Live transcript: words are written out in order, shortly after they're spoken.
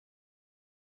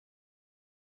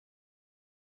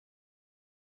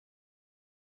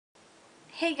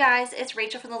Hey guys, it's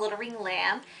Rachel from the Little Ring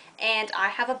Lamb, and I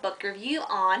have a book review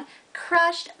on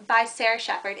Crushed by Sara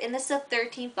Shepard, and this is the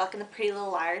 13th book in the Pretty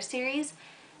Little Liars series.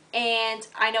 And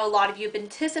I know a lot of you have been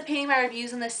anticipating my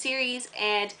reviews on this series,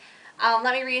 and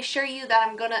let me reassure you that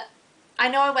I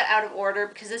know I went out of order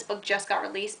because this book just got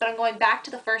released, but I'm going back to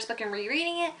the first book and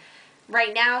rereading it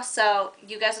right now, so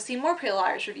you guys will see more Pretty Little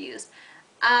Liars reviews.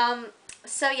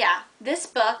 So yeah, this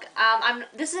book,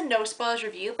 this is a no spoilers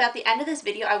review, but at the end of this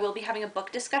video I will be having a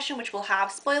book discussion which will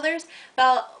have spoilers,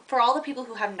 but for all the people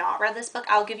who have not read this book,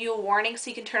 I'll give you a warning so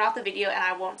you can turn off the video and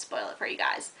I won't spoil it for you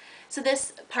guys. So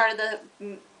this part of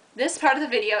the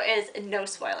video is no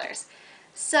spoilers.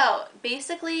 So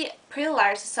basically, Pretty Little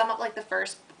Liars, to sum up like the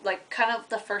first, kind of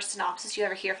the first synopsis you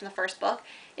ever hear from the first book,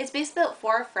 it's basically about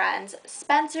four friends,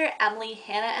 Spencer, Emily,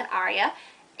 Hannah, and Aria,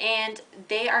 and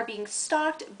they are being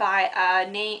stalked by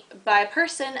a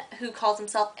person who calls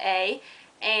himself A,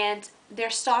 and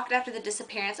they're stalked after the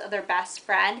disappearance of their best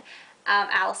friend,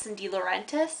 Allison De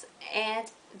Laurentiis, and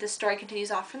the story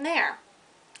continues off from there.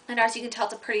 And as you can tell,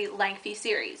 it's a pretty lengthy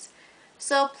series.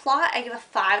 So plot, I give a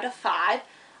 5 out of 5.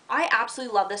 I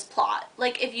absolutely love this plot.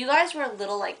 Like, if you guys were a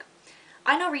little, like,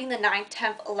 I know reading the 9th,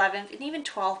 10th, 11th, and even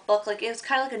 12th book, like, it was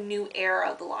kind of like a new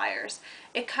era of the Liars.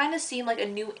 It kind of seemed like a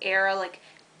new era, like,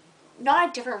 not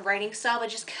a different writing style, but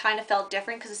just kind of felt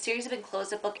different because the series had been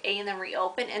closed at book A and then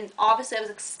reopened, and obviously I was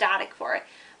ecstatic for it,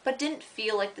 but didn't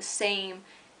feel like the same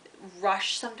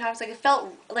rush sometimes. Like, it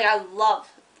felt like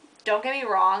don't get me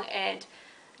wrong, and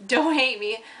don't hate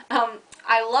me,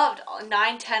 I loved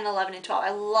 9, 10, 11, and 12. I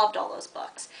loved all those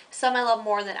books. Some I love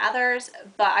more than others,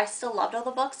 but I still loved all the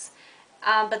books.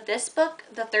 But this book,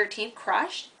 the 13th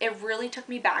Crushed, it really took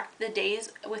me back to the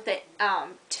days with the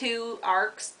two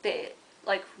arcs, the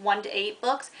like 1 to 8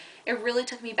 books. It really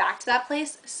took me back to that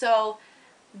place. So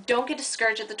don't get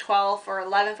discouraged at the 12th or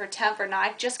 11th or 10th or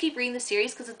 9th. Just keep reading the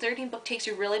series because the 13th book takes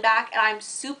you really back, and I'm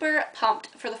super pumped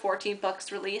for the 14th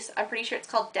book's release. I'm pretty sure it's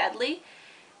called Deadly.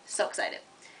 So excited.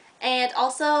 And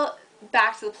also,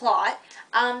 back to the plot,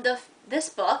 this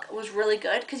book was really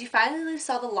good because you finally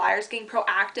saw the Liars getting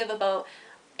proactive about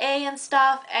A and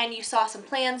stuff, and you saw some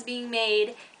plans being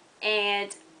made,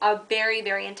 and a very,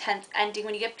 very intense ending.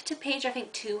 When you get to page, I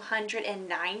think,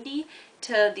 290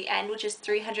 to the end, which is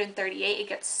 338, it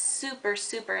gets super,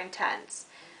 super intense.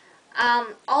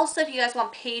 Also, if you guys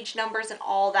want page numbers and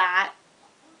all that,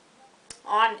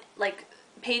 on, like,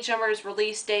 page numbers,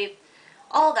 release date,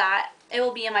 all that, it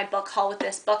will be in my book haul with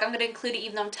this book. I'm going to include it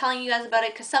even though I'm telling you guys about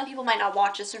it because some people might not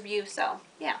watch this review, so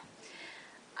yeah.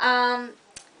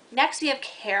 Next we have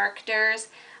characters.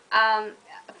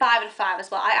 5 out of 5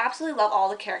 as well. I absolutely love all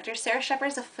the characters. Sara Shepard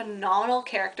is a phenomenal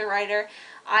character writer.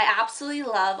 I absolutely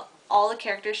love all the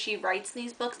characters she writes in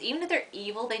these books. Even if they're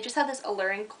evil, they just have this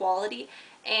alluring quality,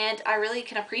 and I really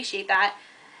can appreciate that.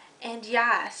 And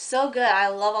yeah, so good. I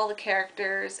love all the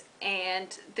characters,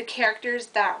 and the characters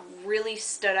that really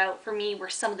stood out for me were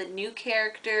some of the new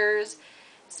characters,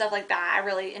 stuff like that. I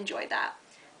really enjoyed that.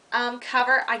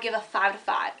 Cover, I give a 5 out of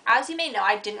 5. As you may know,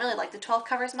 I didn't really like the 12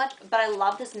 cover as much, but I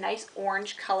love this nice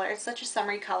orange color. It's such a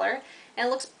summery color, and it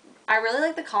looks, I really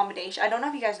like the combination. I don't know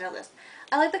if you guys know this.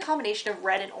 I like the combination of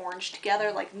red and orange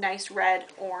together, like nice red,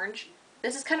 orange.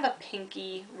 This is kind of a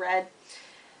pinky red.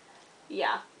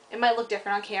 Yeah, it might look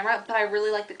different on camera, but I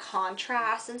really like the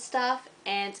contrast and stuff,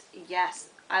 and yes,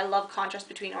 I love contrast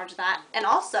between orange and that. And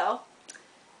also,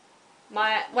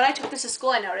 when I took this to school,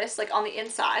 I noticed, like, on the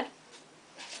inside,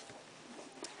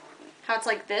 how it's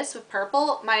like this with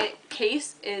purple. My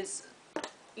case is,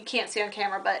 you can't see on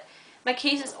camera, but my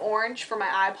case is orange for my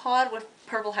iPod with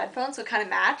purple headphones, so it kind of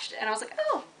matched, and I was like,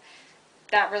 oh,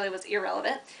 that really was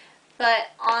irrelevant.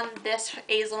 But on this,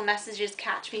 A's Little Messages,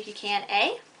 Catch Me If You Can,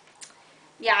 A.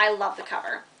 Yeah, I love the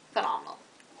cover. Phenomenal.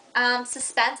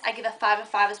 Suspense, I give a 5 out of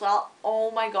 5 as well. Oh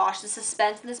my gosh, the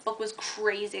suspense in this book was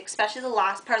crazy, especially the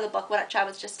last part of the book, which I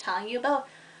was just telling you about.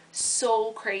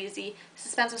 So crazy.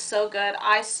 Suspense was so good.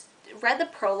 I read the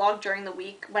prologue during the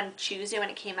week, Tuesday when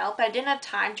it came out, but I didn't have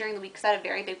time during the week because I had a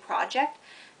very big project.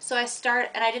 So and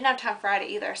I didn't have time Friday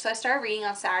either, so I started reading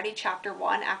on Saturday, chapter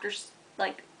 1, after,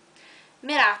 like,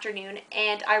 mid-afternoon,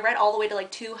 and I read all the way to,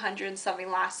 like, 200 and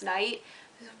something last night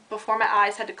before my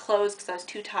eyes had to close because I was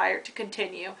too tired to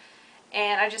continue,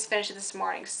 and I just finished it this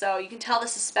morning, so you can tell the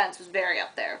suspense was very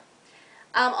up there.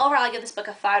 Overall, I give this book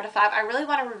a 5 out of 5. I really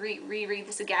want to reread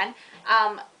this again.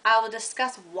 I will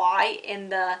discuss why in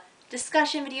the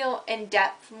discussion video in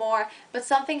depth more, but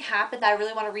something happened that I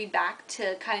really want to read back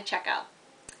to kind of check out.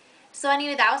 So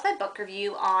anyway, that was my book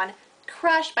review on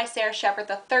Crushed by Sara Shepard,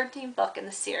 the 13th book in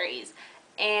the series.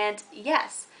 And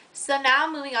yes, So now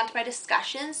moving on to my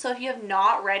discussion. So if you have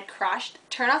not read Crushed,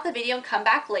 turn off the video and come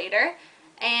back later.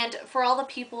 And for all the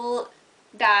people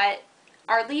that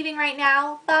are leaving right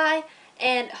now, bye.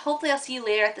 And hopefully I'll see you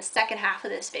later at the second half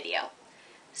of this video.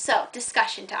 So,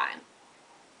 discussion time.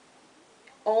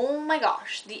 Oh my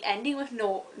gosh, the ending with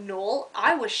Noel,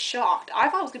 I was shocked. I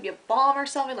thought it was going to be a bomb or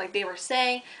something like they were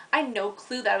saying. I had no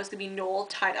clue that it was going to be Noel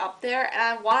tied up there. And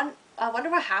I wonder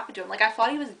what happened to him. Like, I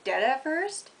thought he was dead at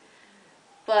first.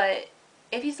 But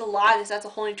if he's alive, that's a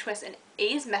whole new twist. And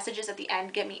A's messages at the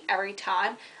end get me every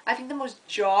time. I think the most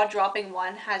jaw-dropping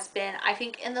one has been, I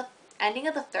think, in the ending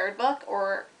of the third book,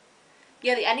 or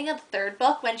yeah, the ending of the third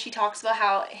book, when she talks about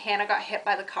how Hannah got hit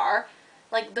by the car.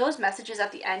 Like, those messages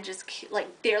at the end just, like,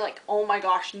 they're like, oh my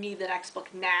gosh, need the next book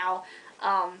now.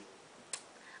 I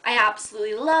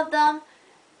absolutely love them.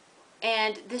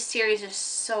 And this series is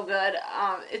so good.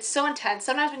 It's so intense.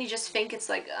 Sometimes when you just think it's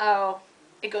like, oh,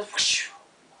 it goes whoosh,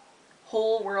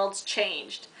 whole world's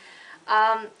changed.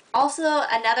 Also,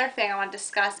 another thing I want to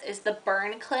discuss is the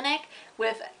burn clinic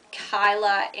with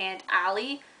Kyla and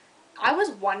Allie. I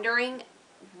was wondering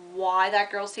why that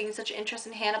girl's taking such interest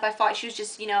in Hannah, but I thought she was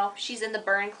just, she's in the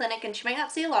burn clinic and she might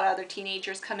not see a lot of other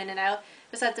teenagers come in and out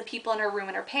besides the people in her room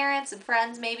and her parents and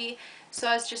friends maybe. So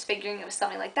I was just figuring it was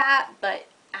something like that, but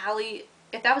Allie,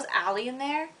 if that was Allie in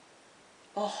there,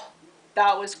 oh,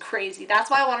 that was crazy. That's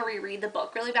why I want to reread the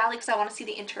book really badly, because I want to see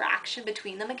the interaction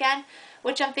between them again,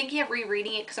 which I'm thinking of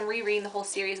rereading it because I'm rereading the whole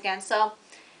series again. So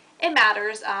it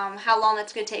matters how long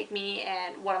that's going to take me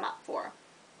and what I'm up for.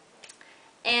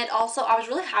 And also, I was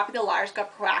really happy the liars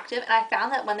got proactive, and I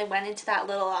found that when they went into that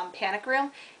little panic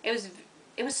room, it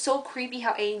was so creepy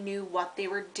how A knew what they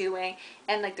were doing,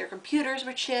 and like their computers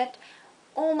were chipped.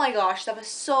 Oh my gosh, that was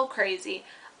so crazy.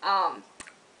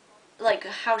 Like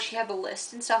how she had the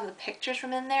list and stuff and the pictures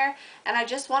from in there, and I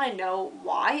just want to know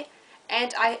why.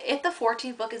 And if the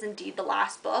 14th book is indeed the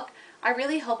last book, I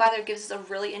really hope either gives us a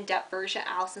really in-depth version of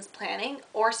Allison's planning,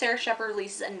 or Sarah Shepard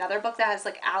releases another book that has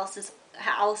like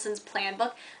Allison's plan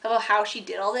book about how she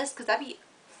did all this, because that'd be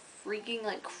freaking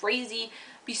like crazy.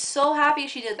 Be so happy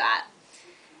if she did that.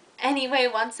 Anyway,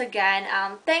 once again,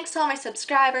 thanks to all my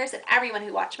subscribers and everyone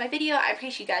who watched my video. I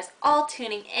appreciate you guys all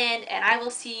tuning in, and I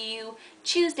will see you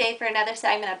Tuesday for another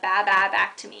segment of Bad Bad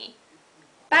Back to Me.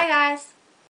 Bye, guys!